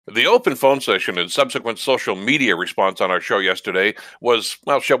The open phone session and subsequent social media response on our show yesterday was,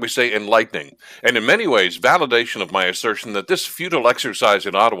 well, shall we say, enlightening, and in many ways, validation of my assertion that this futile exercise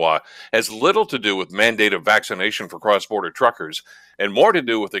in Ottawa has little to do with mandated vaccination for cross border truckers and more to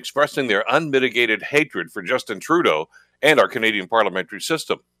do with expressing their unmitigated hatred for Justin Trudeau and our Canadian parliamentary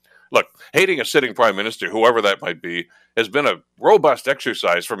system. Look, hating a sitting prime minister, whoever that might be, has been a robust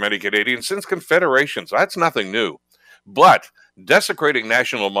exercise for many Canadians since Confederation, so that's nothing new. But desecrating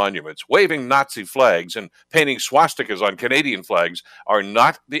national monuments, waving Nazi flags, and painting swastikas on Canadian flags are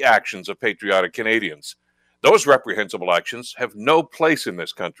not the actions of patriotic Canadians. Those reprehensible actions have no place in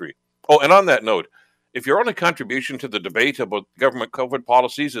this country. Oh, and on that note, if your only contribution to the debate about government COVID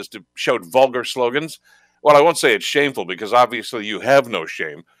policies is to shout vulgar slogans, well, I won't say it's shameful because obviously you have no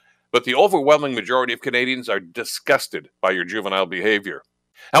shame, but the overwhelming majority of Canadians are disgusted by your juvenile behavior.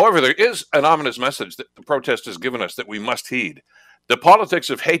 However, there is an ominous message that the protest has given us that we must heed. The politics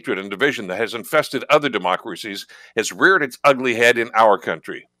of hatred and division that has infested other democracies has reared its ugly head in our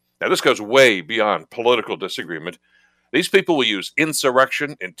country. Now, this goes way beyond political disagreement. These people will use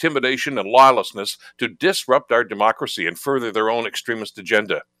insurrection, intimidation, and lawlessness to disrupt our democracy and further their own extremist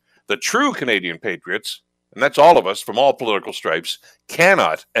agenda. The true Canadian patriots, and that's all of us from all political stripes,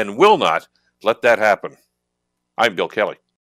 cannot and will not let that happen. I'm Bill Kelly.